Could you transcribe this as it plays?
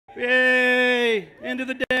Yay! End of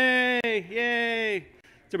the day! Yay!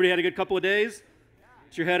 Has everybody had a good couple of days?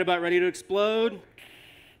 Is your head about ready to explode?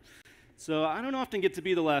 So I don't often get to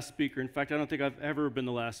be the last speaker. In fact, I don't think I've ever been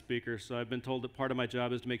the last speaker. So I've been told that part of my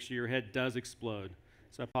job is to make sure your head does explode.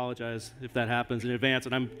 So I apologize if that happens in advance.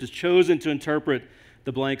 And I'm just chosen to interpret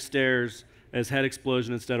the blank stares as head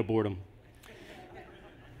explosion instead of boredom.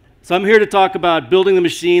 So I'm here to talk about building the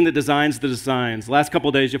machine that designs the designs. The last couple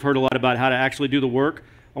of days, you've heard a lot about how to actually do the work.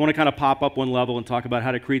 I want to kind of pop up one level and talk about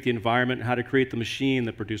how to create the environment and how to create the machine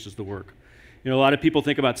that produces the work. You know, a lot of people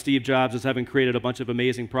think about Steve Jobs as having created a bunch of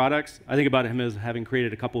amazing products. I think about him as having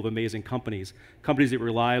created a couple of amazing companies that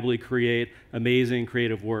reliably create amazing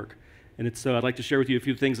creative work. And so I'd like to share with you a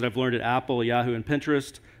few things that I've learned at Apple, Yahoo, and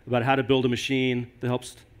Pinterest about how to build a machine that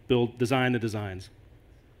helps design the designs.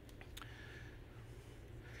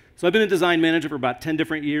 So I've been a design manager for about 10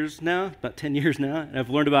 years now, and I've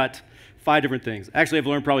learned about 5 different things. Actually, I've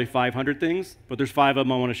learned probably 500 things, but there's 5 of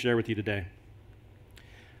them I want to share with you today.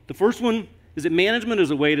 The first one is that management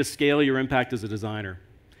is a way to scale your impact as a designer.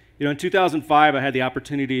 You know, in 2005, I had the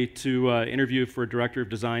opportunity to interview for a director of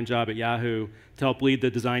design job at Yahoo to help lead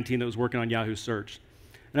the design team that was working on Yahoo Search.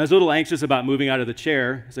 And I was a little anxious about moving out of the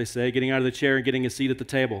chair, as I say, getting out of the chair and getting a seat at the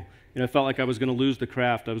table. You know, I felt like I was going to lose the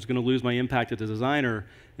craft. I was going to lose my impact as a designer,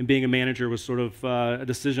 and being a manager was sort of a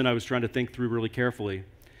decision I was trying to think through really carefully.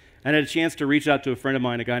 I had a chance to reach out to a friend of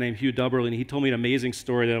mine, a guy named Hugh Dubberly, and he told me an amazing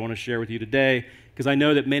story that I want to share with you today, because I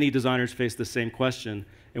know that many designers face the same question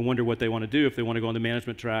and wonder what they want to do, if they want to go on the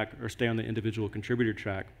management track or stay on the individual contributor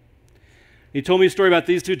track. He told me a story about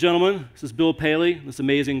these 2 gentlemen. This is Bill Paley, this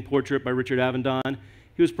amazing portrait by Richard Avedon.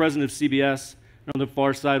 He was president of CBS. And on the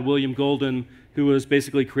far side, William Golden, who was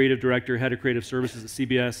basically creative director, head of creative services at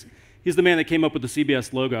CBS. He's the man that came up with the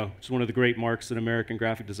CBS logo, which is one of the great marks in American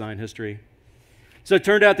graphic design history. So it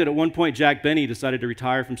turned out that at one point, Jack Benny decided to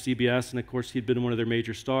retire from CBS, and of course, he'd been one of their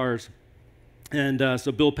major stars. And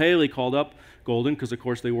so Bill Paley called up Golden, because of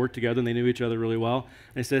course they worked together and they knew each other really well.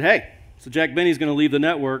 And he said, hey, so Jack Benny's going to leave the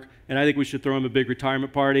network, and I think we should throw him a big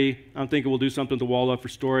retirement party. I'm thinking we'll do something at the Waldorf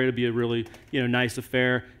Astoria to be a really, nice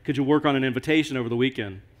affair. Could you work on an invitation over the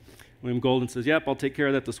weekend? William Golden says, yep, I'll take care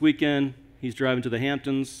of that this weekend. He's driving to the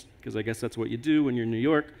Hamptons, because I guess that's what you do when you're in New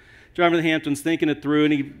York. Driving to the Hamptons, thinking it through,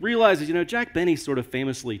 and he realizes, Jack Benny's sort of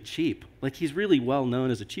famously cheap. Like, he's really well known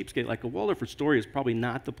as a cheapskate. Like, a Waldorf Astoria is probably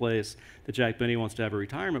not the place that Jack Benny wants to have a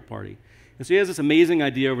retirement party. And so he has this amazing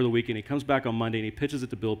idea over the weekend. He comes back on Monday, and he pitches it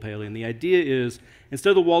to Bill Paley. And the idea is, instead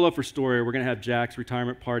of the Waldorf Astoria, we're going to have Jack's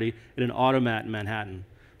retirement party at an automat in Manhattan.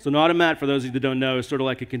 So an automat, for those of you that don't know, is sort of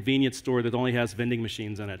like a convenience store that only has vending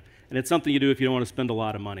machines in it. And it's something you do if you don't want to spend a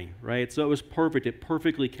lot of money, right? So it was perfect. It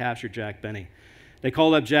perfectly captured Jack Benny. They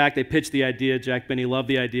called up Jack, they pitched the idea, Jack Benny loved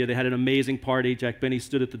the idea, they had an amazing party. Jack Benny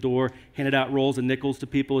stood at the door, handed out rolls of nickels to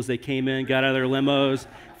people as they came in, got out of their limos,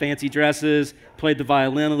 fancy dresses, played the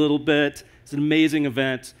violin a little bit. It's an amazing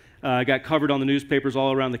event. Got covered on the newspapers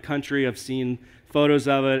all around the country. I've seen photos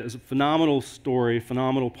of it. It was a phenomenal story,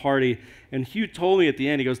 phenomenal party. And Hugh told me at the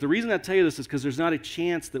end, he goes, the reason I tell you this is because there's not a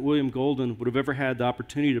chance that William Golden would have ever had the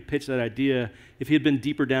opportunity to pitch that idea if he had been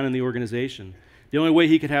deeper down in the organization. The only way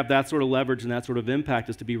he could have that sort of leverage and that sort of impact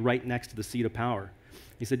is to be right next to the seat of power.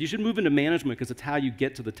 He said, you should move into management because it's how you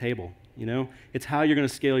get to the table, It's how you're going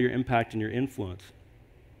to scale your impact and your influence.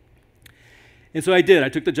 And so I did. I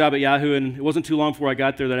took the job at Yahoo, and it wasn't too long before I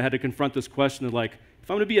got there that I had to confront this question of, like,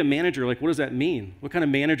 if I'm going to be a manager, like, what does that mean? What kind of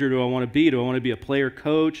manager do I want to be? Do I want to be a player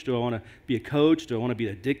coach? Do I want to be a coach? Do I want to be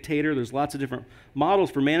a dictator? There's lots of different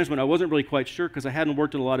models for management. I wasn't really quite sure because I hadn't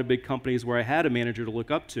worked in a lot of big companies where I had a manager to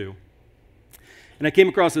look up to. And I came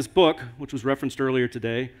across this book, which was referenced earlier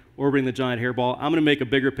today, Orbiting the Giant Hairball. I'm going to make a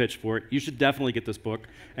bigger pitch for it. You should definitely get this book,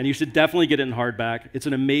 and you should definitely get it in hardback. It's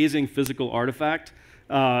an amazing physical artifact,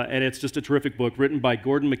 and it's just a terrific book written by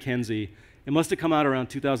Gordon McKenzie. It must have come out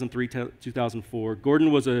around 2003, 2004.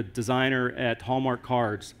 Gordon was a designer at Hallmark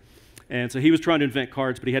Cards, and so he was trying to invent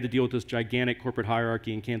cards, but he had to deal with this gigantic corporate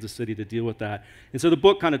hierarchy in Kansas City to deal with that. And so the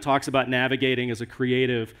book kind of talks about navigating as a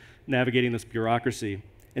creative, navigating this bureaucracy.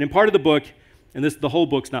 And in part of the book, and the whole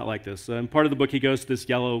book's not like this. In part of the book, he goes to this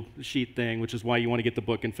yellow sheet thing, which is why you want to get the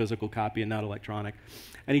book in physical copy and not electronic.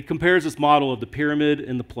 And he compares this model of the pyramid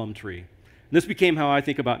and the plum tree. And this became how I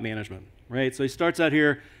think about management, right? So he starts out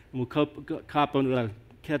here, and we'll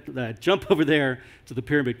jump over there to the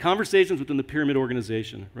pyramid. Conversations within the pyramid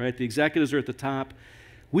organization, right? The executives are at the top.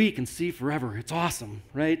 We can see forever. It's awesome,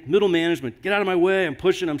 right? Middle management, get out of my way. I'm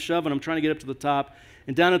pushing, I'm shoving, I'm trying to get up to the top.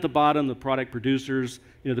 And down at the bottom, the product producers,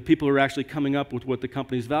 the people who are actually coming up with what the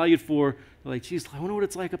company's valued for, they're like, geez, I wonder what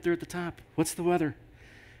it's like up there at the top. What's the weather?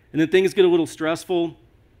 And then things get a little stressful.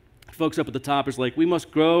 Folks up at the top is like, we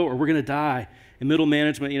must grow or we're going to die. And middle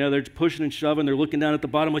management, they're pushing and shoving. They're looking down at the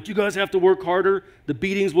bottom like, you guys have to work harder. The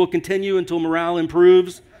beatings will continue until morale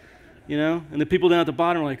improves. And the people down at the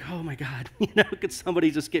bottom are like, oh my God, could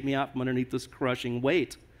somebody just get me out from underneath this crushing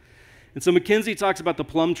weight? And so McKinsey talks about the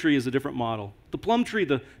plum tree as a different model. The plum tree,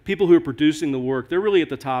 the people who are producing the work, they're really at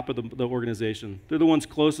the top of the organization. They're the ones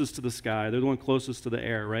closest to the sky. They're the ones closest to the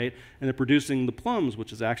air, right? And they're producing the plums,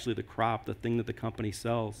 which is actually the crop, the thing that the company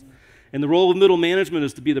sells. And the role of middle management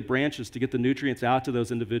is to be the branches, to get the nutrients out to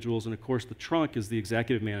those individuals. And of course, the trunk is the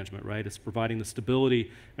executive management, right? It's providing the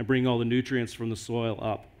stability and bringing all the nutrients from the soil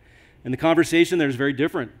up. And the conversation there is very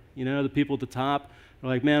different. The people at the top are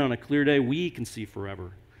like, man, on a clear day, we can see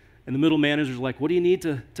forever. And the middle managers are like, what do you need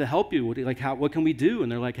to help you? What can we do?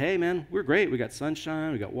 And they're like, hey, man, we're great. We got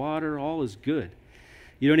sunshine, we got water, all is good.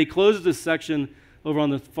 And he closes this section over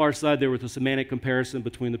on the far side there with a semantic comparison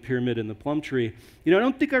between the pyramid and the plum tree. I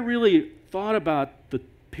don't think I really thought about the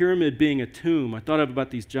pyramid being a tomb. I thought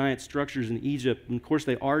about these giant structures in Egypt, and of course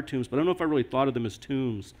they are tombs, but I don't know if I really thought of them as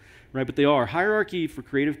tombs, right? But they are. Hierarchy for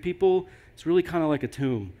creative people, it's really kind of like a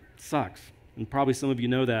tomb. It sucks. And probably some of you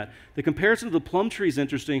know that. The comparison to the plum tree is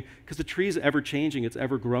interesting because the tree is ever changing, it's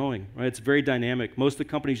ever growing, right? It's very dynamic. Most of the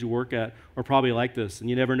companies you work at are probably like this, and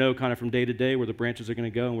you never know kind of from day to day where the branches are going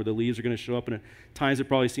to go and where the leaves are going to show up, and at times it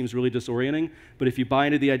probably seems really disorienting, but if you buy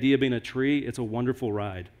into the idea of being a tree, it's a wonderful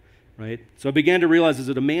ride, right? So I began to realize as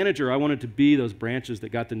a manager, I wanted to be those branches that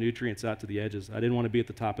got the nutrients out to the edges. I didn't want to be at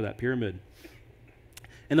the top of that pyramid.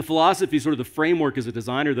 And the philosophy, sort of the framework as a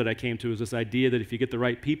designer that I came to is this idea that if you get the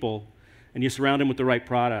right people, and you surround them with the right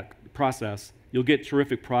process, you'll get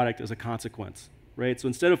terrific product as a consequence, right? So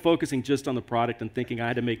instead of focusing just on the product and thinking I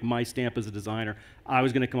had to make my stamp as a designer, I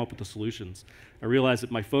was going to come up with the solutions. I realized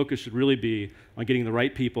that my focus should really be on getting the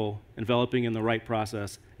right people, enveloping in the right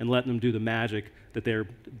process, and letting them do the magic that they're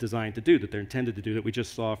designed to do, that they're intended to do, that we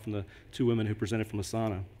just saw from the two women who presented from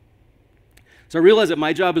Asana. So I realized that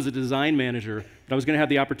my job as a design manager, that I was going to have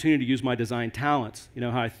the opportunity to use my design talents, how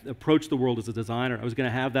I approach the world as a designer. I was going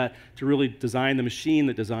to have that to really design the machine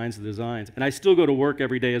that designs the designs. And I still go to work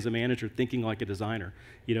every day as a manager thinking like a designer.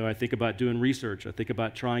 I think about doing research. I think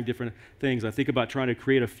about trying different things. I think about trying to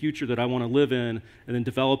create a future that I want to live in and then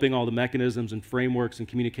developing all the mechanisms and frameworks and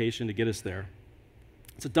communication to get us there.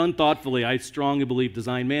 So done thoughtfully, I strongly believe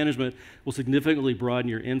design management will significantly broaden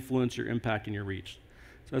your influence, your impact, and your reach.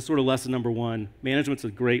 So that's sort of lesson number one. Management's a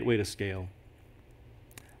great way to scale.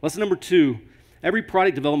 Lesson number two, every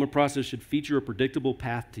product development process should feature a predictable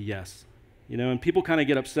path to yes. And people kind of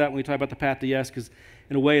get upset when we talk about the path to yes because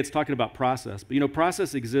in a way it's talking about process. But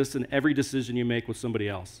process exists in every decision you make with somebody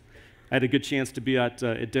else. I had a good chance to be at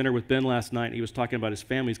dinner with Ben last night, and he was talking about his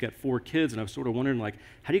family. He's got 4 kids, and I was sort of wondering, how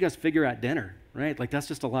do you guys figure out dinner, right? That's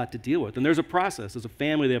just a lot to deal with. And there's a process. As a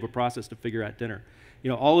family, they have a process to figure out dinner.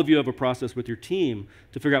 All of you have a process with your team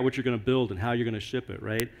to figure out what you're going to build and how you're going to ship it,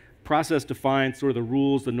 right? Process defines sort of the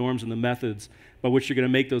rules, the norms, and the methods by which you're going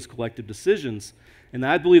to make those collective decisions. And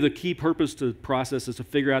I believe the key purpose to the process is to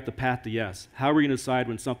figure out the path to yes. How are we going to decide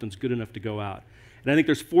when something's good enough to go out? And I think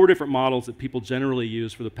there's 4 different models that people generally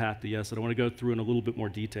use for the path to yes that I want to go through in a little bit more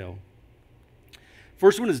detail.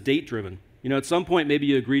 First one is date-driven. At some point, maybe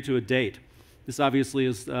you agree to a date. This obviously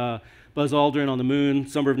is Buzz Aldrin on the moon,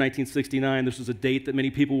 summer of 1969. This was a date that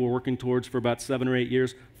many people were working towards for about 7 or 8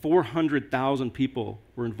 years. 400,000 people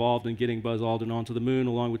were involved in getting Buzz Aldrin onto the moon,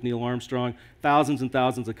 along with Neil Armstrong, thousands and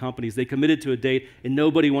thousands of companies. They committed to a date, and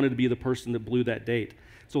nobody wanted to be the person that blew that date.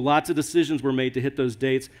 So lots of decisions were made to hit those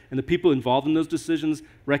dates, and the people involved in those decisions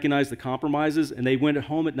recognized the compromises, and they went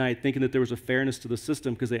home at night thinking that there was a fairness to the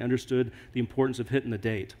system because they understood the importance of hitting the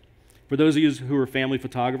date. For those of you who are family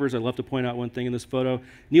photographers, I'd love to point out one thing in this photo.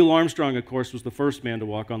 Neil Armstrong, of course, was the first man to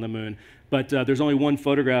walk on the moon, but there's only one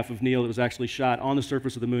photograph of Neil that was actually shot on the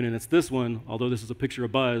surface of the moon, and it's this one, although this is a picture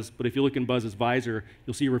of Buzz, but if you look in Buzz's visor,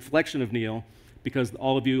 you'll see a reflection of Neil, because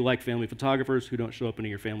all of you like family photographers who don't show up in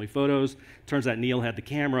your family photos. Turns out Neil had the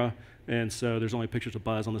camera, and so there's only pictures of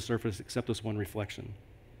Buzz on the surface except this one reflection.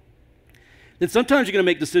 Then sometimes you're going to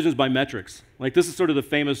make decisions by metrics. This is sort of the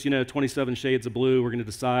famous, 27 shades of blue. We're going to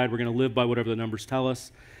decide. We're going to live by whatever the numbers tell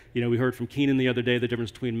us. We heard from Keenan the other day the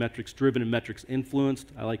difference between metrics driven and metrics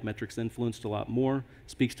influenced. I like metrics influenced a lot more.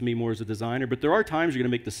 Speaks to me more as a designer. But there are times you're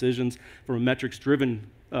going to make decisions from a metrics driven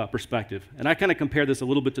perspective. And I kind of compare this a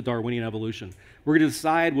little bit to Darwinian evolution. We're going to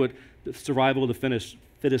decide what the survival of the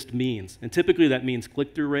fittest means. And typically that means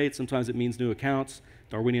click-through rate. Sometimes it means new accounts.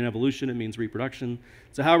 Darwinian evolution, it means reproduction.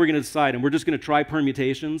 So how are we going to decide? And we're just going to try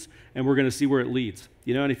permutations, and we're going to see where it leads.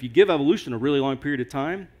 And if you give evolution a really long period of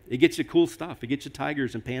time, it gets you cool stuff. It gets you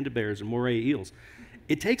tigers and panda bears and moray eels.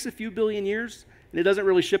 It takes a few billion years, and it doesn't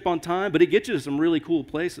really ship on time, but it gets you to some really cool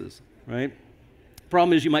places, right?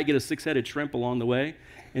 Problem is you might get a six-headed shrimp along the way.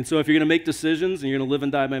 And so if you're going to make decisions and you're going to live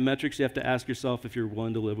and die by metrics, you have to ask yourself if you're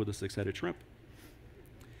willing to live with a six-headed shrimp.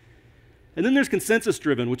 And then there's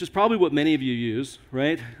consensus-driven, which is probably what many of you use,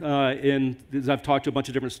 right? As I've talked to a bunch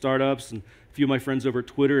of different startups and a few of my friends over at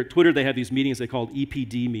Twitter. At Twitter, they have these meetings they call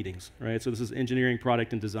EPD meetings, right? So this is engineering,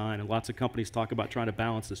 product, and design, and lots of companies talk about trying to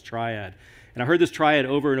balance this triad. And I heard this triad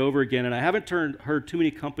over and over again, and I haven't heard too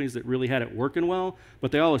many companies that really had it working well,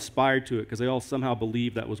 but they all aspired to it because they all somehow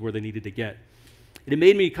believed that was where they needed to get. And it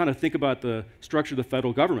made me kind of think about the structure of the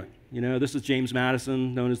federal government. You know, this is James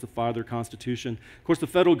Madison, known as the father of the Constitution. Of course, the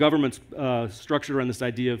federal government's structured around this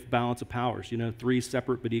idea of balance of powers, you know, three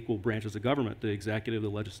separate but equal branches of government, the executive, the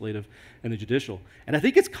legislative, and the judicial. And I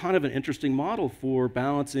think it's kind of an interesting model for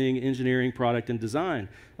balancing engineering, product, and design.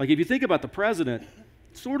 Like if you think about the president,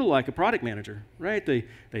 sort of like a product manager, right? They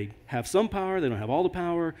have some power, they don't have all the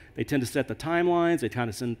power, they tend to set the timelines, they kind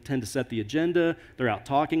of tend to set the agenda, they're out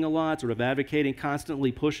talking a lot, sort of advocating,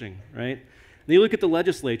 constantly pushing, right? And then you look at the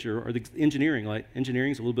legislature or the engineering, like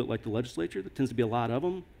engineering is a little bit like the legislature, there tends to be a lot of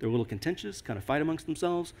them, they're a little contentious, kind of fight amongst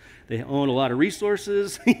themselves, they own a lot of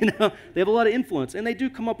resources, you know, they have a lot of influence, and they do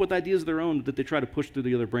come up with ideas of their own that they try to push through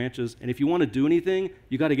the other branches, and if you want to do anything,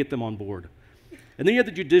 you got to get them on board. And then you have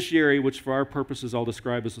the judiciary, which for our purposes I'll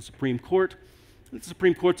describe as the Supreme Court. The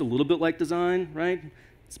Supreme Court's a little bit like design, right?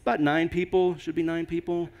 It's about 9 people, should be 9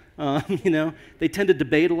 people. You know, they tend to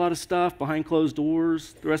debate a lot of stuff behind closed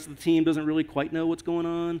doors. The rest of the team doesn't really quite know what's going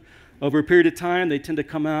on. Over a period of time, they tend to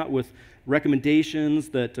come out with recommendations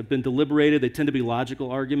that have been deliberated. They tend to be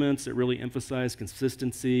logical arguments that really emphasize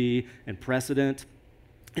consistency and precedent.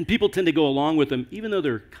 And people tend to go along with them, even though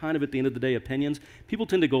they're kind of, at the end of the day, opinions. People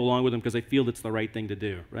tend to go along with them because they feel it's the right thing to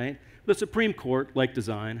do, right? The Supreme Court, like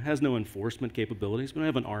design, has no enforcement capabilities. We don't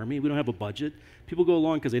have an army. We don't have a budget. People go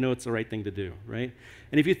along because they know it's the right thing to do, right?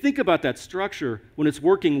 And if you think about that structure, when it's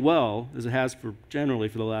working well, as it has generally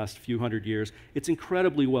for the last few hundred years, it's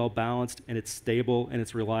incredibly well balanced, and it's stable, and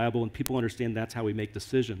it's reliable, and people understand that's how we make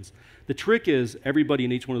decisions. The trick is everybody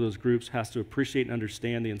in each one of those groups has to appreciate and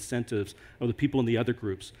understand the incentives of the people in the other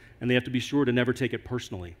groups, and they have to be sure to never take it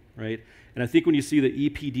personally, right? And I think when you see the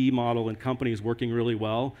EPD model in companies working really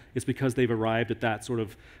well, it's because they've arrived at that sort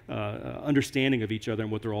of understanding of each other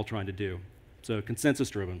and what they're all trying to do. So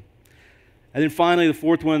consensus-driven. And then finally, the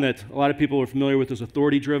fourth one that a lot of people are familiar with is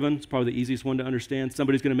authority-driven. It's probably the easiest one to understand.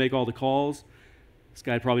 Somebody's going to make all the calls. This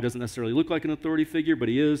guy probably doesn't necessarily look like an authority figure, but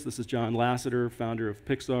he is. This is John Lasseter, founder of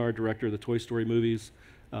Pixar, director of the Toy Story movies.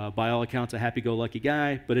 By all accounts, a happy-go-lucky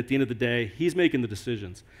guy, but at the end of the day, he's making the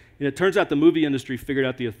decisions. And it turns out the movie industry figured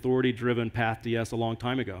out the authority-driven path to yes a long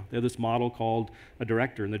time ago. They have this model called a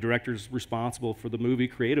director, and the director's responsible for the movie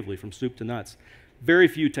creatively, from soup to nuts. Very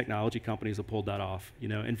few technology companies have pulled that off, you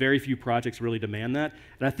know, and very few projects really demand that.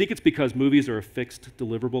 And I think it's because movies are a fixed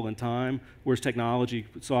deliverable in time, whereas technology,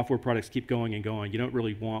 software products keep going and going. You don't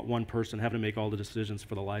really want one person having to make all the decisions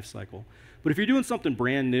for the life cycle. But if you're doing something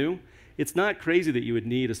brand new, it's not crazy that you would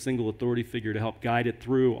need a single authority figure to help guide it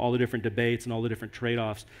through all the different debates and all the different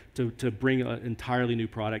trade-offs to bring an entirely new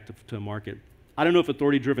product to market. I don't know if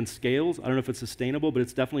authority-driven scales. I don't know if it's sustainable, but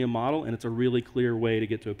it's definitely a model, and it's a really clear way to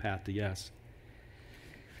get to a path to yes.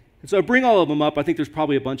 And so I bring all of them up. I think there's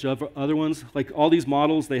probably a bunch of other ones. Like all these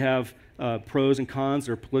models, they have pros and cons.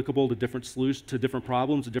 They're applicable to different solutions, to different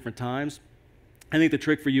problems at different times. I think the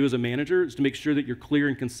trick for you as a manager is to make sure that you're clear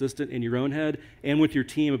and consistent in your own head and with your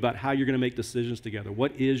team about how you're going to make decisions together.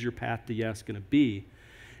 What is your path to yes going to be?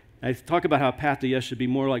 I talk about how path to yes should be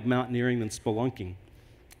more like mountaineering than spelunking.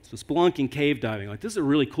 So spelunking, cave diving, like this is a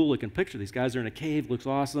really cool looking picture. These guys are in a cave, looks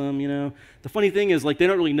awesome, you know. The funny thing is, like, they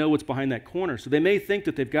don't really know what's behind that corner. So they may think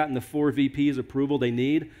that they've gotten the 4 VPs approval they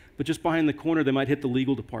need, but just behind the corner they might hit the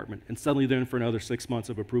legal department, and suddenly they're in for another 6 months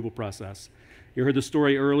of approval process. You heard the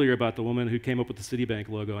story earlier about the woman who came up with the Citibank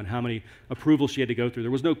logo and how many approvals she had to go through.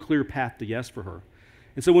 There was no clear path to yes for her.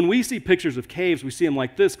 And so when we see pictures of caves, we see them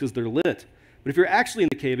like this because they're lit. But if you're actually in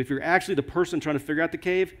the cave, if you're actually the person trying to figure out the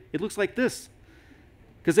cave, it looks like this.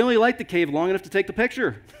 Because they only light the cave long enough to take the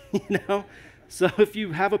picture, you know? So if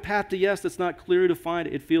you have a path to yes that's not clearly defined,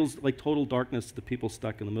 it feels like total darkness to the people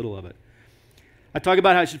stuck in the middle of it. I talk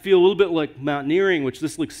about how it should feel a little bit like mountaineering, which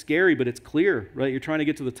this looks scary, but it's clear, right? You're trying to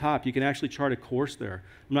get to the top. You can actually chart a course there.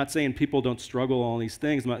 I'm not saying people don't struggle on these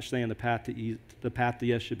things. I'm not saying the path to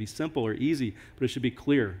yes should be simple or easy, but it should be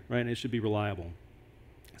clear, right? And it should be reliable.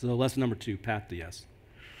 So lesson number 2, path to yes.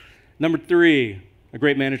 Number 3, a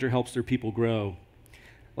great manager helps their people grow.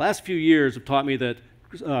 The last few years have taught me that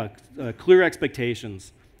clear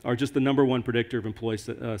expectations are just the #1 predictor of employee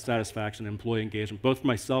satisfaction and employee engagement, both for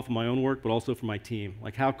myself and my own work, but also for my team.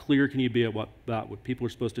 Like, how clear can you be about what people are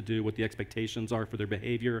supposed to do, what the expectations are for their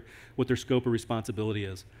behavior, what their scope of responsibility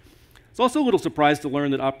is. It's also a little surprised to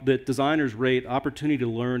learn that designers rate opportunity to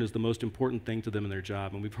learn as the most important thing to them in their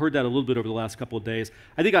job. And we've heard that a little bit over the last couple of days.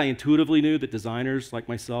 I think I intuitively knew that designers, like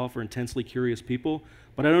myself, are intensely curious people.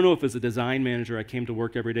 But I don't know if as a design manager I came to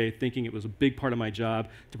work every day thinking it was a big part of my job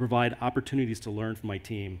to provide opportunities to learn from my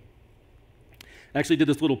team. I actually did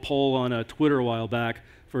this little poll on Twitter a while back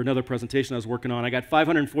for another presentation I was working on. I got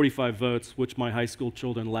 545 votes, which my high school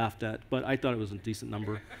children laughed at, but I thought it was a decent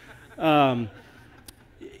number.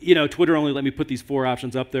 You know, Twitter only let me put these 4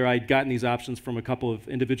 options up there. I'd gotten these options from a couple of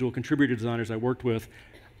individual contributor designers I worked with.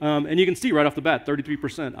 And you can see right off the bat,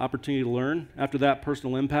 33% opportunity to learn. After that,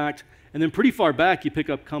 personal impact. And then pretty far back, you pick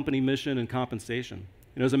up company mission and compensation.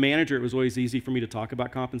 You know, as a manager, it was always easy for me to talk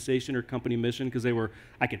about compensation or company mission because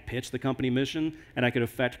I could pitch the company mission and I could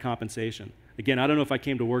affect compensation. Again, I don't know if I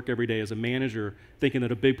came to work every day as a manager thinking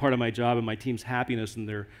that a big part of my job and my team's happiness and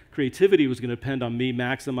their creativity was going to depend on me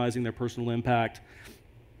maximizing their personal impact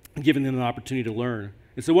and giving them an opportunity to learn.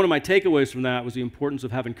 And so one of my takeaways from that was the importance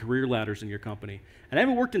of having career ladders in your company. And I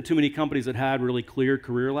haven't worked in too many companies that had really clear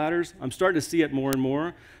career ladders. I'm starting to see it more and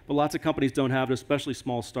more, but lots of companies don't have it, especially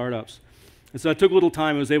small startups. And so I took a little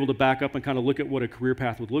time and was able to back up and kind of look at what a career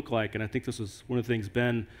path would look like. And I think this is one of the things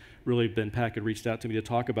Ben Pack had reached out to me to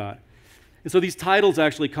talk about. And so these titles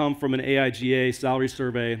actually come from an AIGA salary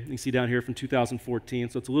survey. You can see down here from 2014,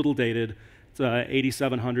 so it's a little dated. It's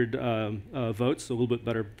 8,700 votes, so a little bit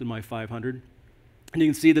better than my 500. And you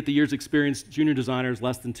can see that the years experience, junior designer is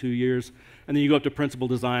less than 2 years. And then you go up to principal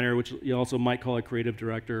designer, which you also might call a creative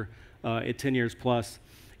director, at 10 years plus.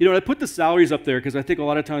 You know, I put the salaries up there because I think a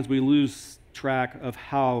lot of times we lose track of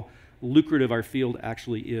how lucrative our field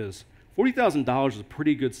actually is. $40,000 is a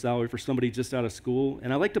pretty good salary for somebody just out of school.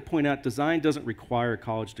 And I like to point out, design doesn't require a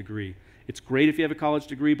college degree. It's great if you have a college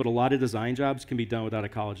degree, but a lot of design jobs can be done without a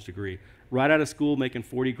college degree. Right out of school making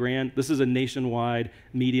 40 grand, this is a nationwide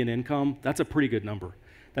median income. That's a pretty good number.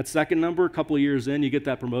 That second number, a couple of years in, you get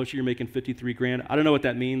that promotion, you're making 53 grand. I don't know what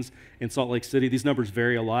that means in Salt Lake City. These numbers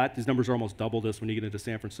vary a lot. These numbers are almost double this when you get into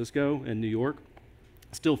San Francisco and New York.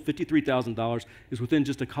 Still, $53,000 is within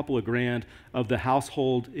just a couple of grand of the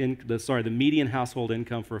median household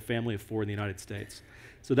income for a family of 4 in the United States.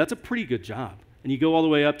 So that's a pretty good job. And you go all the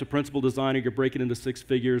way up to principal designer, you're breaking into 6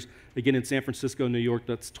 figures. Again, in San Francisco, New York,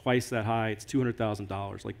 that's twice that high. It's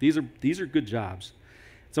 $200,000. Like, these are good jobs.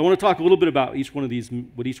 So I want to talk a little bit about what each one of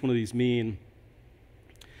these mean.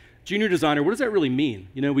 Junior designer, what does that really mean?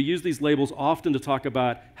 You know, we use these labels often to talk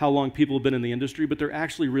about how long people have been in the industry, but they're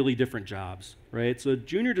actually really different jobs, right? So a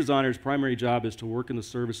junior designer's primary job is to work in the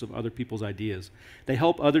service of other people's ideas. They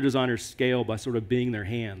help other designers scale by sort of being their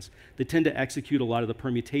hands. They tend to execute a lot of the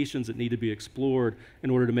permutations that need to be explored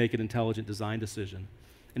in order to make an intelligent design decision.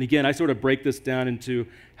 And again, I sort of break this down into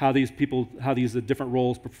how these different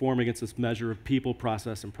roles perform against this measure of people,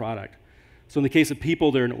 process, and product. So in the case of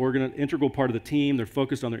people, they're an integral part of the team. They're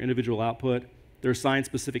focused on their individual output. They're assigned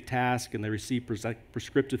specific tasks, and they receive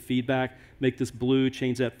prescriptive feedback. Make this blue,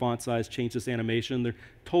 change that font size, change this animation. They're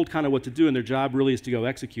told kind of what to do, and their job really is to go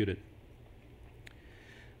execute it.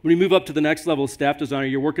 When you move up to the next level of staff designer,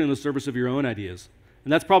 you're working in the service of your own ideas.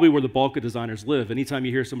 And that's probably where the bulk of designers live. Anytime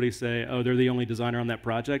you hear somebody say, oh, they're the only designer on that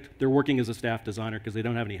project, they're working as a staff designer because they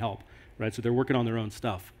don't have any help, right? So they're working on their own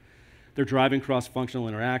stuff. They're driving cross-functional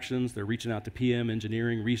interactions. They're reaching out to PM,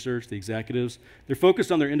 engineering, research, the executives. They're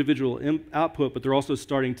focused on their individual output, but they're also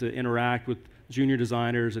starting to interact with junior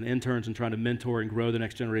designers and interns and trying to mentor and grow the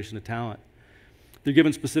next generation of talent. They're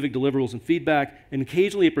given specific deliverables and feedback, and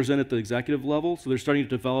occasionally it present at the executive level, so they're starting to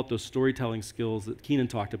develop those storytelling skills that Keenan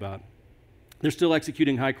talked about. They're still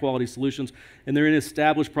executing high-quality solutions, and they're in an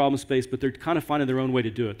established problem space, but they're kind of finding their own way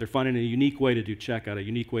to do it. They're finding a unique way to do checkout, a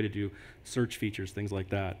unique way to do search features, things like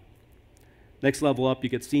that. Next level up, you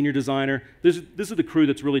get senior designer. This is the crew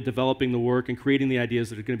that's really developing the work and creating the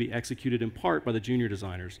ideas that are going to be executed in part by the junior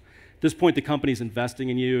designers. At this point, the company's investing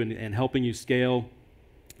in you and helping you scale.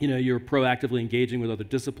 You know, you're proactively engaging with other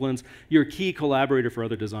disciplines. You're a key collaborator for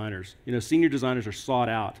other designers. You know, senior designers are sought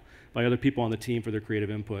out by other people on the team for their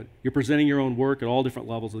creative input. You're presenting your own work at all different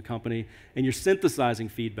levels of the company, and you're synthesizing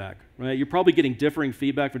feedback, right? You're probably getting differing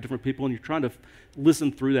feedback from different people, and you're trying to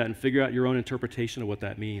listen through that and figure out your own interpretation of what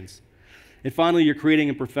that means. And finally, you're creating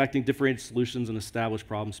and perfecting differentiated solutions in established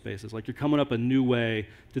problem spaces. Like, you're coming up a new way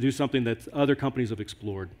to do something that other companies have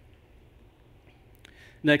explored.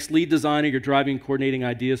 Next, lead designer, you're driving and coordinating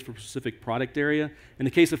ideas for a specific product area. In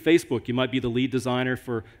the case of Facebook, you might be the lead designer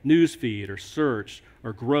for newsfeed or search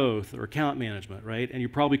or growth or account management, right? And you're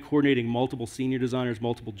probably coordinating multiple senior designers,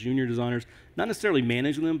 multiple junior designers, not necessarily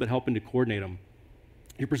managing them, but helping to coordinate them.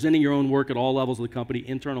 You're presenting your own work at all levels of the company,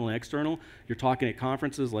 internal and external. You're talking at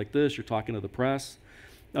conferences like this. You're talking to the press.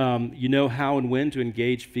 You know how and when to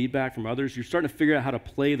engage feedback from others. You're starting to figure out how to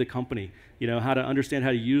play the company, how to understand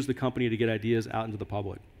how to use the company to get ideas out into the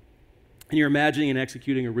public. And you're imagining and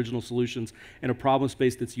executing original solutions in a problem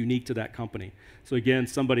space that's unique to that company. So again,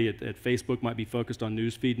 somebody at Facebook might be focused on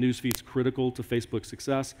newsfeed. Newsfeed's critical to Facebook's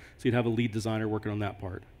success, so you'd have a lead designer working on that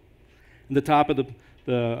part. And the top of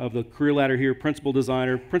the career ladder here, principal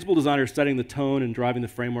designer. Principal designer is setting the tone and driving the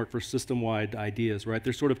framework for system-wide ideas, right?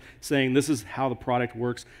 They're sort of saying this is how the product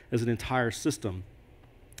works as an entire system.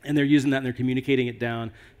 And they're using that and they're communicating it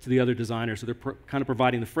down to the other designers. So they're kind of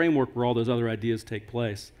providing the framework where all those other ideas take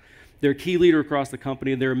place. They're a key leader across the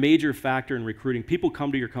company, and they're a major factor in recruiting. People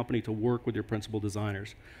come to your company to work with your principal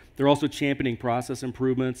designers. They're also championing process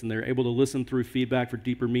improvements, and they're able to listen through feedback for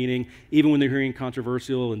deeper meaning. Even when they're hearing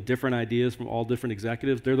controversial and different ideas from all different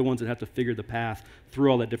executives, they're the ones that have to figure the path through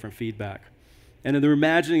all that different feedback. And then they're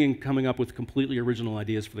imagining and coming up with completely original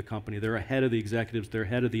ideas for the company. They're ahead of the executives, they're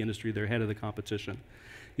ahead of the industry, they're ahead of the competition.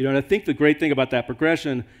 And I think the great thing about that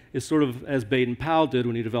progression is sort of as Baden-Powell did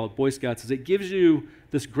when he developed Boy Scouts, is it gives you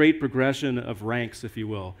this great progression of ranks, if you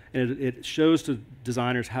will. And it shows to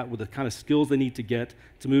designers with the kind of skills they need to get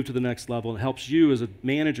to move to the next level, and helps you as a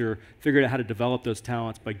manager figure out how to develop those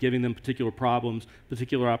talents by giving them particular problems,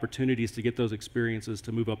 particular opportunities to get those experiences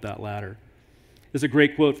to move up that ladder. There's a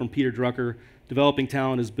great quote from Peter Drucker: developing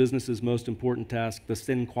talent is business's most important task, the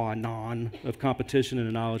sine qua non of competition in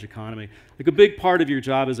a knowledge economy. Like, a big part of your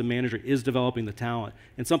job as a manager is developing the talent.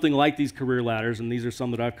 And something like these career ladders, and these are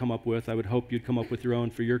some that I've come up with, I would hope you'd come up with your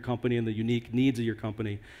own for your company and the unique needs of your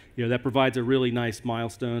company. That provides a really nice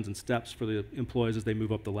milestones and steps for the employees as they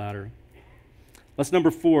move up the ladder. That's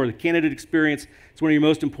number 4, the candidate experience. It's one of your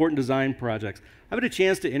most important design projects. I've had a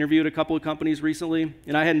chance to interview at a couple of companies recently,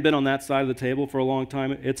 and I hadn't been on that side of the table for a long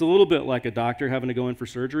time. It's a little bit like a doctor having to go in for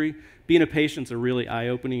surgery. Being a patient's a really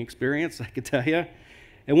eye-opening experience, I can tell you.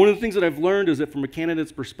 And one of the things that I've learned is that from a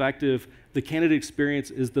candidate's perspective, the candidate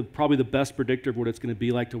experience is probably the best predictor of what it's going to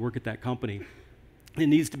be like to work at that company. It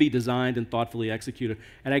needs to be designed and thoughtfully executed.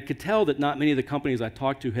 And I could tell that not many of the companies I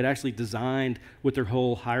talked to had actually designed what their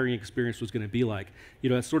whole hiring experience was going to be like.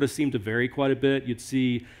 It sort of seemed to vary quite a bit. You'd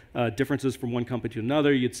see differences from one company to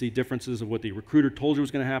another. You'd see differences of what the recruiter told you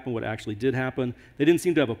was going to happen, what actually did happen. They didn't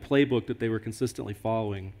seem to have a playbook that they were consistently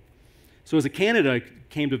following. So as a candidate, I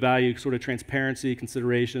came to value sort of transparency,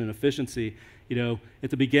 consideration, and efficiency. At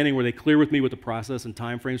the beginning, were they clear with me what the process and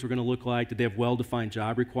timeframes were going to look like? Did they have well-defined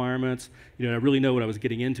job requirements? I really know what I was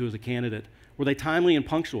getting into as a candidate. Were they timely and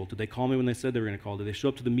punctual? Did they call me when they said they were going to call? Did they show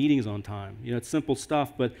up to the meetings on time? It's simple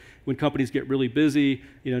stuff, but when companies get really busy,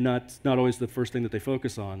 not always the first thing that they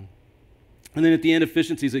focus on. And then at the end,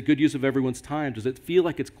 efficiency is a good use of everyone's time. Does it feel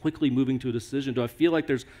like it's quickly moving to a decision? Do I feel like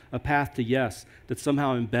there's a path to yes that's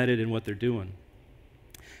somehow embedded in what they're doing?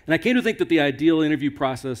 And I came to think that the ideal interview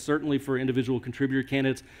process, certainly for individual contributor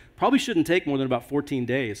candidates, probably shouldn't take more than about 14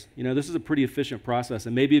 days. This is a pretty efficient process,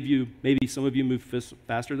 and maybe some of you move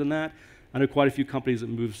faster than that. I know quite a few companies that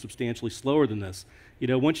move substantially slower than this.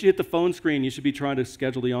 Once you hit the phone screen, you should be trying to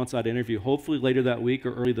schedule the on-site interview, hopefully later that week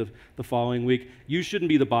or early the following week. You shouldn't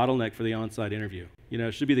be the bottleneck for the on-site interview.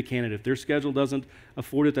 It should be the candidate. If their schedule doesn't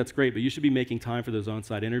afford it, that's great, but you should be making time for those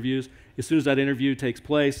on-site interviews. As soon as that interview takes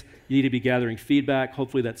place, you need to be gathering feedback,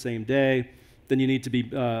 hopefully that same day. Then you need to be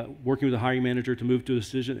working with the hiring manager to move to a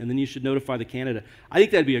decision, and then you should notify the candidate. I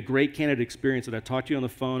think that'd be a great candidate experience that I talk to you on the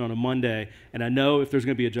phone on a Monday, and I know if there's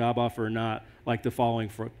going to be a job offer or not, like the following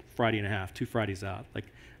Friday and a half, 2 Fridays out. Like,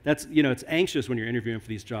 that's, it's anxious when you're interviewing for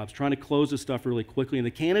these jobs, trying to close this stuff really quickly, and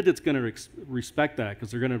the candidate's going to respect that because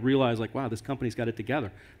they're going to realize, like, wow, this company's got it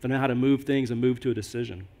together. They know how to move things and move to a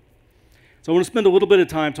decision. So I want to spend a little bit of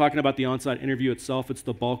time talking about the on-site interview itself. It's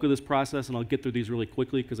the bulk of this process, and I'll get through these really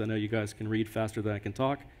quickly because I know you guys can read faster than I can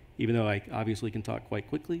talk, even though I obviously can talk quite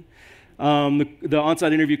quickly. The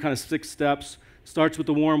on-site interview, kind of 6 steps, starts with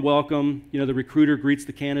the warm welcome. The recruiter greets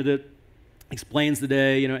the candidate, explains the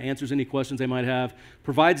day, answers any questions they might have,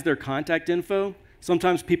 provides their contact info.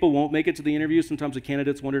 Sometimes people won't make it to the interview. Sometimes the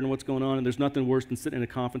candidate's wondering what's going on, and there's nothing worse than sitting in a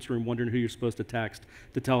conference room wondering who you're supposed to text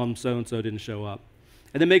to tell them so-and-so didn't show up.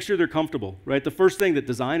 And then make sure they're comfortable, right? The first thing that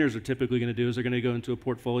designers are typically going to do is they're going to go into a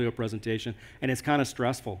portfolio presentation, and it's kind of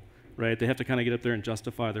stressful, right? They have to kind of get up there and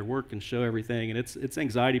justify their work and show everything, and it's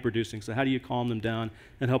anxiety producing. So how do you calm them down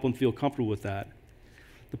and help them feel comfortable with that?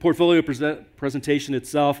 The portfolio presentation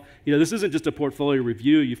itself, this isn't just a portfolio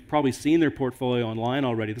review. You've probably seen their portfolio online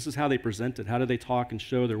already. This is how they present it. How do they talk and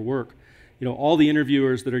show their work? All the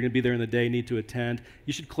interviewers that are going to be there in the day need to attend.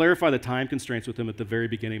 You should clarify the time constraints with them at the very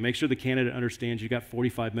beginning. Make sure the candidate understands you got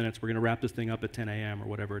 45 minutes. We're going to wrap this thing up at 10 a.m. or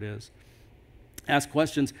whatever it is. Ask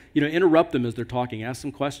questions. Interrupt them as they're talking. Ask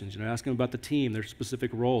some questions. Ask them about the team, their specific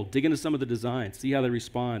role. Dig into some of the design. See how they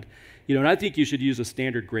respond. And I think you should use a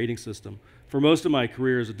standard grading system. For most of my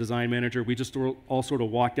career as a design manager, we just all sort of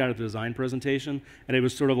walked out of the design presentation, and it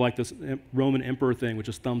was sort of like this Roman emperor thing, which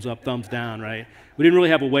is thumbs up, thumbs down, right? We didn't really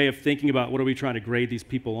have a way of thinking about what are we trying to grade these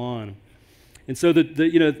people on. And so, and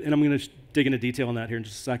I'm going to dig into detail on that here in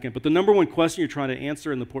just a second, but the number one question you're trying to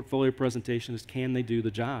answer in the portfolio presentation is, can they do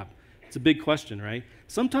the job? It's a big question, right?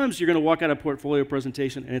 Sometimes you're going to walk out of a portfolio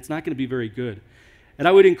presentation, and it's not going to be very good. And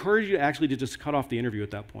I would encourage you actually to just cut off the interview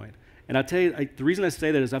at that point. And I'll tell you, the reason I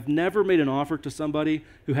say that is I've never made an offer to somebody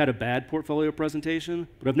who had a bad portfolio presentation,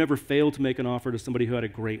 but I've never failed to make an offer to somebody who had a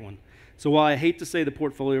great one. So while I hate to say the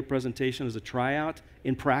portfolio presentation is a tryout,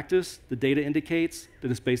 in practice, the data indicates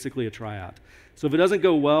that it's basically a tryout. So if it doesn't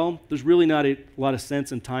go well, there's really not a lot of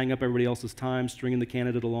sense in tying up everybody else's time, stringing the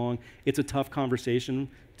candidate along. It's a tough conversation,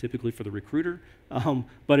 typically for the recruiter,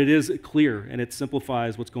 but it is clear, and it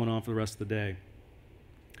simplifies what's going on for the rest of the day.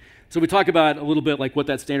 So we talk about a little bit like what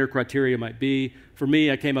that standard criteria might be. For me,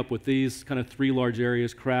 I came up with these kind of 3 large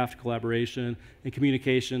areas: craft, collaboration, and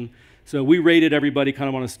communication. So we rated everybody kind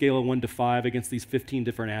of on a scale of 1 to 5 against these 15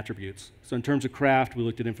 different attributes. So in terms of craft, we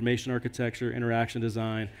looked at information architecture, interaction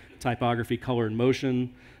design, typography, color, and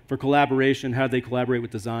motion. For collaboration, how do they collaborate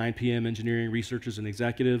with design, PM, engineering, researchers, and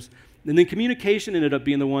executives? And then communication ended up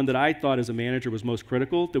being the one that I thought as a manager was most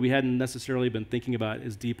critical, that we hadn't necessarily been thinking about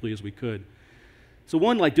as deeply as we could. So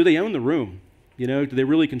one, like, do they own the room? Do they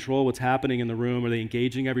really control what's happening in the room? Are they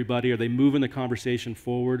engaging everybody? Are they moving the conversation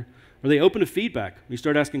forward? Are they open to feedback? When you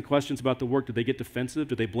start asking questions about the work, do they get defensive?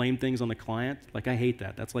 Do they blame things on the client? Like, I hate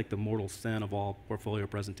that. That's like the mortal sin of all portfolio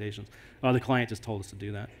presentations. Oh, the client just told us to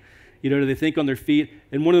do that. Do they think on their feet?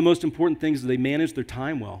 And one of the most important things is they manage their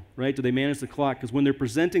time well, right? Do they manage the clock? Because when they're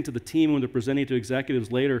presenting to the team, when they're presenting to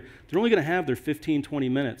executives later, they're only going to have their 15, 20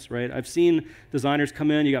 minutes, right? I've seen designers come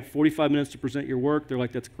in, you got 45 minutes to present your work. They're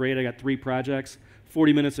like, that's great, I got 3 projects.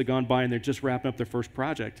 40 minutes have gone by and they're just wrapping up their first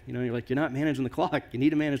project. You're like, you're not managing the clock. You need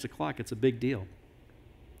to manage the clock. It's a big deal.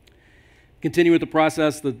 Continue with the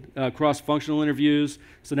process, the cross-functional interviews.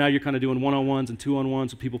 So now you're kind of doing one-on-ones and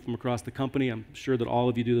two-on-ones with people from across the company. I'm sure that all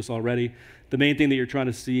of you do this already. The main thing that you're trying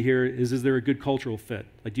to see here is there a good cultural fit?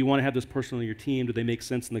 Like, do you want to have this person on your team? Do they make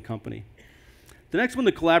sense in the company? The next one,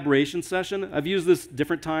 the collaboration session. I've used this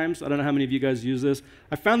different times. I don't know how many of you guys use this.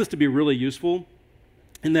 I found this to be really useful,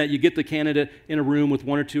 in that you get the candidate in a room with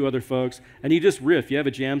 1 or 2 other folks, and you just riff. You have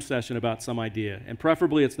a jam session about some idea. And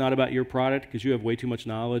preferably it's not about your product, because you have way too much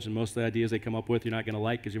knowledge, and most of the ideas they come up with you're not going to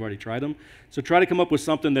like because you've already tried them. So try to come up with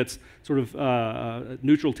something that's sort of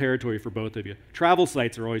neutral territory for both of you. Travel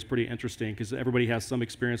sites are always pretty interesting, because everybody has some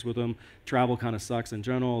experience with them. Travel kind of sucks in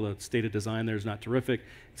general. The state of design there is not terrific.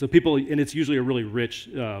 So and it's usually a really rich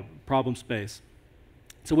problem space.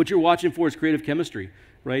 So what you're watching for is creative chemistry.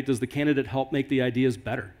 Right? Does the candidate help make the ideas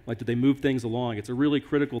better? Like, do they move things along? It's a really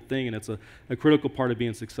critical thing, and it's a critical part of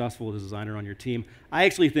being successful as a designer on your team. I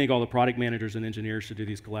actually think all the product managers and engineers should do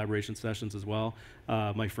these collaboration sessions as well.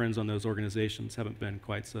 My friends on those organizations haven't been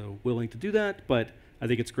quite so willing to do that, but I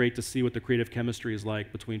think it's great to see what the creative chemistry is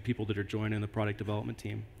like between people that are joining the product development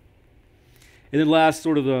team. And then last,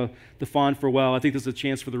 sort of the fond farewell. I think this is a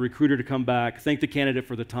chance for the recruiter to come back, thank the candidate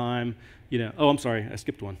for the time. Oh, I'm sorry, I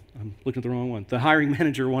skipped one. I'm looking at the wrong one. The hiring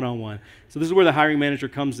manager one-on-one. So this is where the hiring manager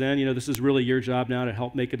comes in. This is really your job now to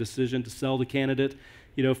help make a decision, to sell the candidate.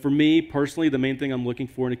 For me personally, the main thing I'm looking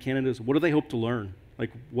for in a candidate is, what do they hope to learn?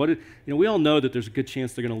 Like, we all know that there's a good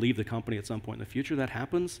chance they're going to leave the company at some point in the future. That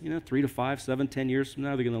happens, 3 to 5, 7, 10 years from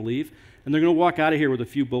now, they're going to leave. And they're going to walk out of here with a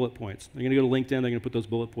few bullet points. They're going to go to LinkedIn, they're going to put those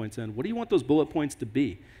bullet points in. What do you want those bullet points to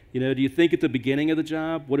be? Do you think at the beginning of the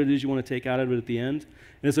job what it is you want to take out of it at the end?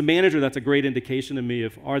 And as a manager, that's a great indication to me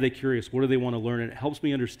of, are they curious? What do they want to learn? And it helps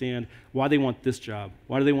me understand why they want this job.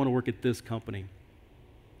 Why do they want to work at this company?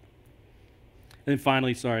 And then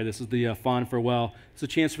finally, sorry, this is the fond farewell. It's a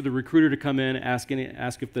chance for the recruiter to come in, ask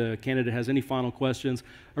if the candidate has any final questions.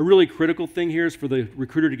 A really critical thing here is for the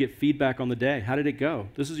recruiter to get feedback on the day. How did it go?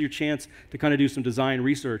 This is your chance to kind of do some design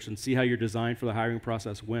research and see how your design for the hiring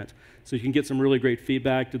process went. So you can get some really great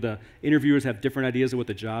feedback. Did the interviewers have different ideas of what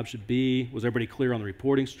the job should be? Was everybody clear on the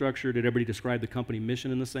reporting structure? Did everybody describe the company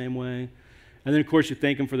mission in the same way? And then, of course, you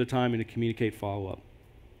thank them for the time and to communicate follow-up.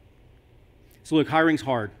 So look, hiring's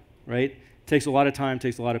hard, right? takes a lot of time,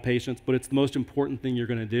 takes a lot of patience, but it's the most important thing you're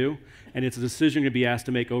going to do. And it's a decision you're going to be asked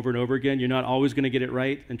to make over and over again. You're not always going to get it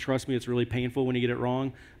right. And trust me, it's really painful when you get it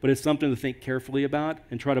wrong. But it's something to think carefully about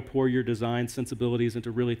and try to pour your design sensibilities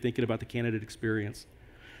into really thinking about the candidate experience.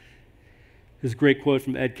 This great quote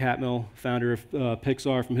from Ed Catmull, founder of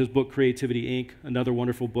Pixar, from his book Creativity, Inc., another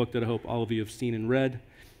wonderful book that I hope all of you have seen and read.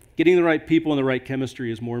 Getting the right people and the right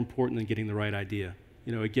chemistry is more important than getting the right idea.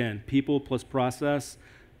 You know, again, people plus process,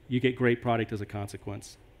 you get great product as a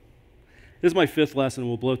consequence. This is my 5th lesson.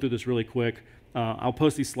 We'll blow through this really quick. I'll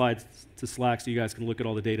post these slides to Slack so you guys can look at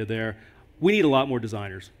all the data there. We need a lot more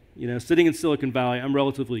designers. You know, sitting in Silicon Valley, I'm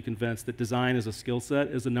relatively convinced that design as a skill set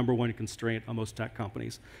is the #1 constraint on most tech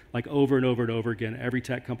companies. Like over and over and over again, every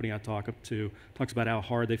tech company I talk to talks about how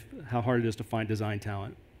hard it is to find design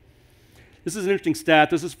talent. This is an interesting stat.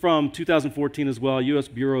 This is from 2014 as well, U.S.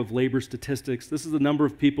 Bureau of Labor Statistics. This is the number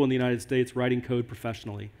of people in the United States writing code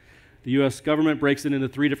professionally. The U.S. government breaks it into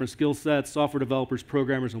 3 different skill sets: software developers,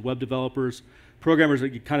 programmers, and web developers. Programmers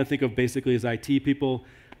that you kind of think of basically as IT people.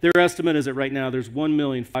 Their estimate is that right now there's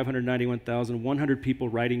 1,591,100 people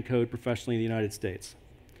writing code professionally in the United States.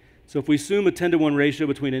 So if we assume a 10-to-1 ratio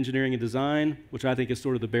between engineering and design, which I think is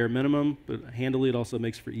sort of the bare minimum, but handily it also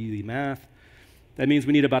makes for easy math, that means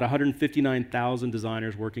we need about 159,000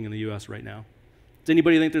 designers working in the US right now. Does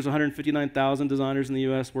anybody think there's 159,000 designers in the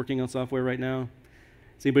US working on software right now?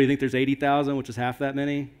 Does anybody think there's 80,000, which is half that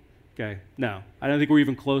many? Okay, no. I don't think we're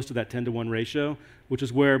even close to that 10-to-1 ratio, which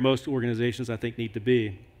is where most organizations, I think, need to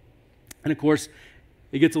be. And of course,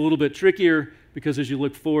 it gets a little bit trickier because as you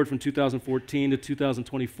look forward from 2014 to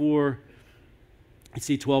 2024, you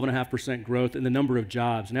see 12.5% growth in the number of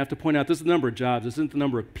jobs. And I have to point out, this is the number of jobs. This isn't the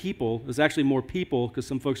number of people. There's actually more people because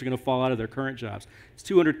some folks are going to fall out of their current jobs. It's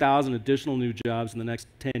 200,000 additional new jobs in the next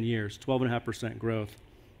 10 years, 12.5% growth.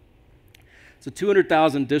 So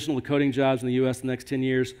 200,000 additional coding jobs in the US in the next 10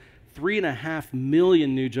 years, 3.5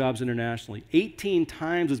 million new jobs internationally, 18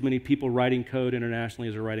 times as many people writing code internationally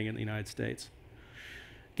as are writing it in the United States.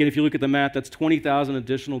 Again, if you look at the math, that's 20,000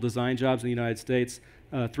 additional design jobs in the United States,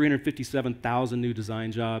 357,000 new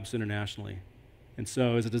design jobs internationally. And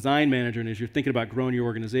so as a design manager, and as you're thinking about growing your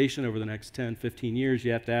organization over the next 10, 15 years,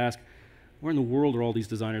 you have to ask, where in the world are all these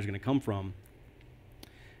designers going to come from?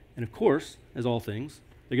 And of course, as all things,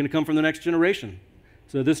 they're going to come from the next generation.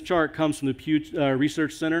 So this chart comes from the Pew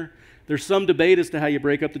Research Center. There's some debate as to how you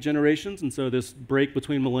break up the generations, and so this break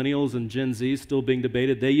between millennials and Gen Z is still being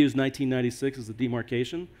debated. They use 1996 as the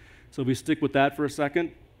demarcation. So if we stick with that for a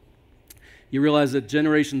second, you realize that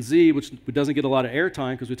Generation Z, which doesn't get a lot of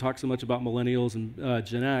airtime because we talk so much about millennials and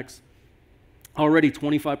Gen X, already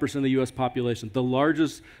 25% of the US population, the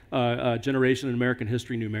largest generation in American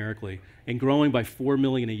history numerically, and growing by 4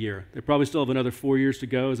 million a year. They probably still have another 4 years to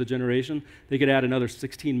go as a generation. They could add another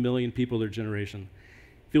 16 million people to their generation.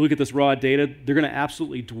 If you look at this raw data, they're going to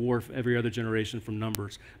absolutely dwarf every other generation from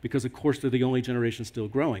numbers because, of course, they're the only generation still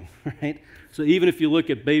growing, right? So even if you look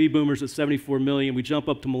at baby boomers at 74 million, we jump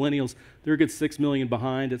up to millennials, they're a good 6 million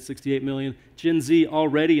behind at 68 million. Gen Z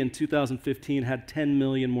already in 2015 had 10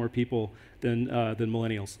 million more people than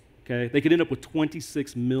millennials, okay? They could end up with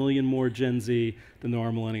 26 million more Gen Z than there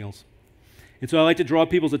are millennials. And so I like to draw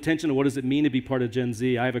people's attention to what does it mean to be part of Gen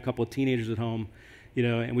Z. I have a couple of teenagers at home, you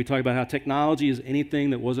know, and we talk about how technology is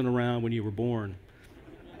anything that wasn't around when you were born.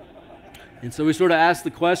 And so we sort of ask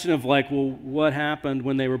the question of like, well, what happened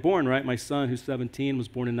when they were born, right? My son, who's 17, was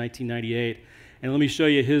born in 1998. And let me show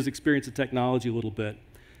you his experience of technology a little bit.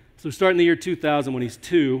 So starting in the year 2000 when he's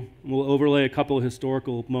 2, we'll overlay a couple of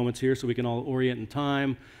historical moments here so we can all orient in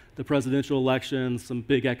time. The presidential elections, some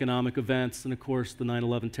big economic events, and of course the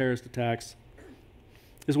 9/11 terrorist attacks.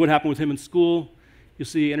 This is what happened with him in school. You'll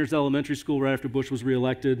see he enters elementary school right after Bush was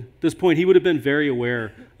reelected. At this point, he would have been very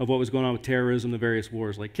aware of what was going on with terrorism, the various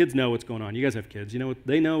wars. Like, kids know what's going on. You guys have kids. You know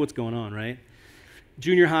they know what's going on, right?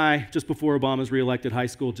 Junior high, just before Obama's reelected, high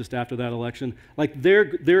school just after that election. Like,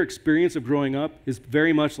 their experience of growing up is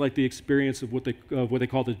very much like the experience of what they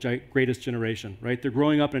call the greatest generation, right? They're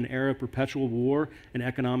growing up in an era of perpetual war and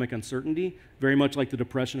economic uncertainty, very much like the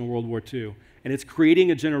Depression and World War II. And it's creating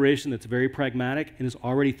a generation that's very pragmatic and is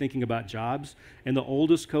already thinking about jobs. And the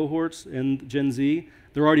oldest cohorts in Gen Z,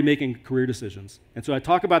 they're already making career decisions. And so I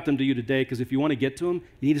talk about them to you today because if you want to get to them,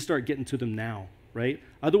 you need to start getting to them now, right?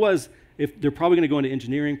 Otherwise, if they're probably going to go into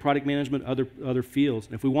engineering, product management, other fields.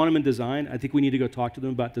 And if we want them in design, I think we need to go talk to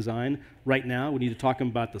them about design right now. We need to talk to them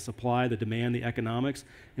about the supply, the demand, the economics,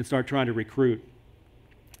 and start trying to recruit.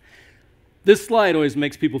 This slide always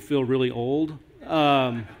makes people feel really old.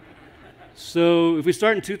 So if we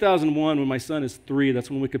start in 2001, when my son is 3, that's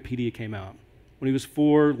when Wikipedia came out. When he was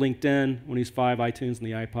 4, LinkedIn. When he was 5, iTunes and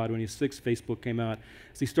the iPod. When he was 6, Facebook came out.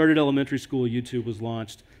 As he started elementary school, YouTube was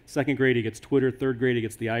launched. 2nd grade, he gets Twitter. 3rd grade, he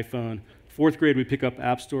gets the iPhone. 4th grade, we pick up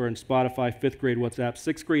App Store and Spotify. 5th grade, WhatsApp.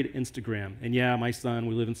 6th grade, Instagram. And yeah, my son,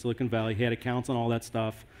 we live in Silicon Valley. He had accounts on all that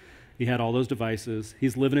stuff. He had all those devices.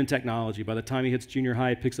 He's living in technology. By the time he hits junior high,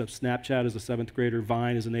 he picks up Snapchat as a 7th grader,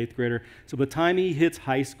 Vine as an 8th grader. So by the time he hits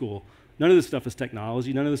high school, none of this stuff is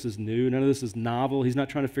technology. None of this is new. None of this is novel. He's not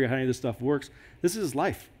trying to figure out how any of this stuff works. This is his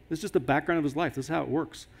life. This is just the background of his life. This is how it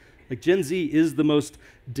works. Like Gen Z is the most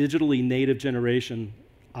digitally native generation,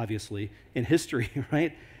 obviously, in history,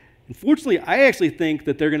 right? Unfortunately, I actually think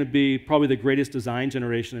that they're going to be probably the greatest design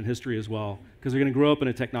generation in history as well, because they're going to grow up in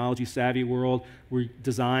a technology-savvy world where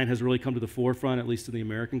design has really come to the forefront, at least in the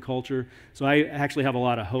American culture. So I actually have a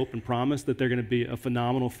lot of hope and promise that they're going to be a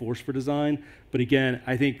phenomenal force for design. But again,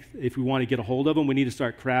 I think if we want to get a hold of them, we need to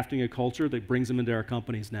start crafting a culture that brings them into our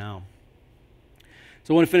companies now.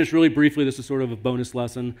 So I want to finish really briefly. This is sort of a bonus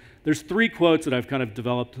lesson. There's 3 quotes that I've kind of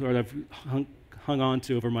developed, or I've hung on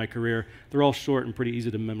to over my career. They're all short and pretty easy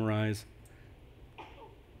to memorize.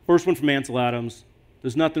 First one from Ansel Adams: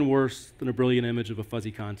 there's nothing worse than a brilliant image of a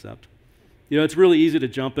fuzzy concept. You know, it's really easy to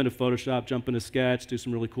jump into Photoshop, jump into Sketch, do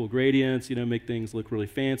some really cool gradients, you know, make things look really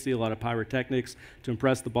fancy, a lot of pyrotechnics to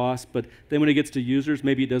impress the boss. But then when it gets to users,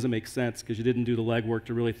 maybe it doesn't make sense because you didn't do the legwork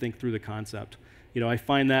to really think through the concept. You know, I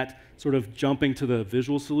find that sort of jumping to the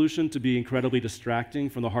visual solution to be incredibly distracting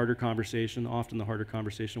from the harder conversation, often the harder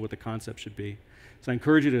conversation, what the concept should be. So I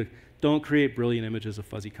encourage you to don't create brilliant images of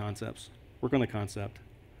fuzzy concepts. Work on the concept.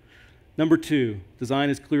 Number 2, design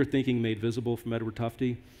is clear thinking made visible, from Edward Tufte.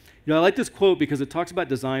 You know, I like this quote because it talks about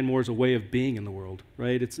design more as a way of being in the world,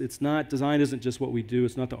 right? It's not, design isn't just what we do,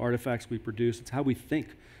 it's not the artifacts we produce, it's how we think.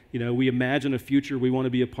 You know, we imagine a future we want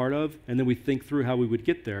to be a part of, and then we think through how we would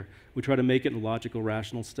get there. We try to make it in logical,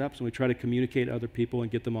 rational steps, and we try to communicate to other people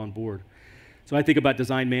and get them on board. So I think about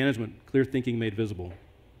design management, clear thinking made visible.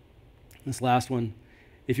 This last one: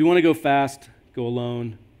 if you want to go fast, go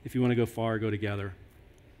alone. If you want to go far, go together.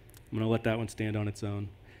 I'm going to let that one stand on its own.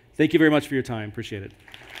 Thank you very much for your time. Appreciate it.